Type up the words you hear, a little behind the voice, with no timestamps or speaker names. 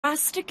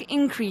drastic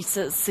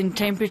increases in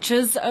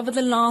temperatures over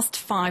the last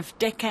 5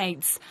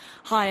 decades,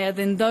 higher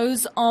than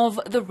those of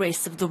the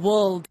rest of the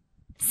world.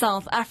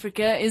 South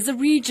Africa is a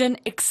region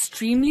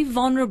extremely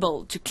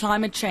vulnerable to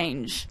climate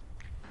change.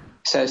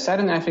 So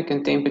Southern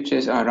African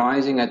temperatures are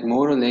rising at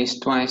more or less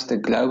twice the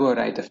global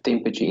rate of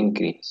temperature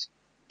increase.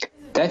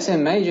 That's a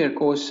major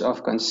cause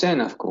of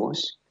concern, of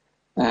course,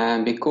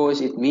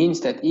 because it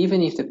means that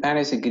even if the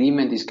Paris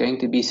Agreement is going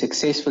to be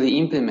successfully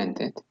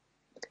implemented,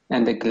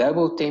 and the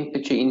global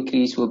temperature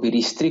increase will be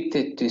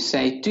restricted to,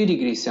 say, 2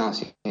 degrees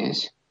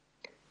Celsius,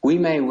 we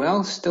may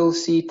well still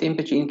see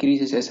temperature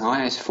increases as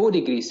high as 4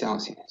 degrees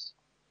Celsius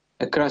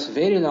across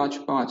very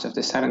large parts of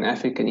the Southern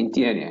African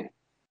interior.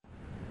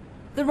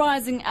 The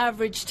rising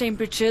average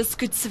temperatures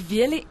could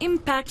severely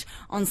impact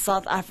on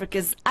South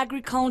Africa's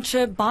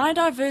agriculture,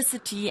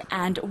 biodiversity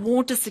and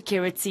water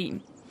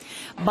security.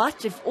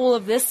 But if all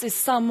of this is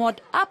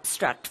somewhat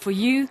abstract for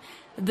you,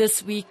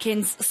 this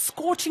weekend's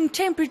scorching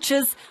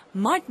temperatures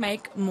might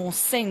make more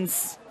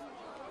sense.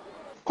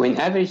 When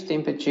average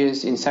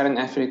temperatures in Southern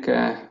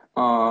Africa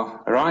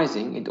are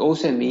rising, it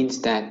also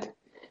means that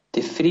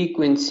the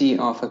frequency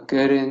of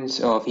occurrence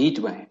of heat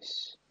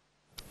waves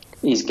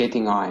is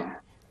getting higher.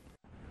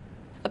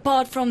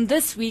 Apart from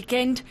this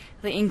weekend,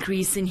 the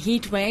increase in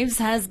heat waves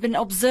has been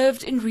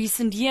observed in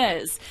recent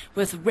years,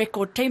 with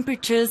record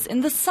temperatures in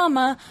the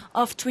summer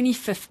of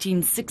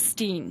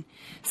 2015-16.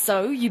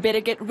 So you better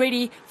get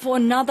ready for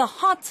another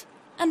hot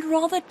and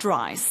rather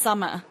dry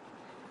summer.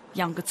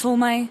 Janke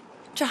Tolmay,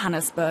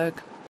 Johannesburg.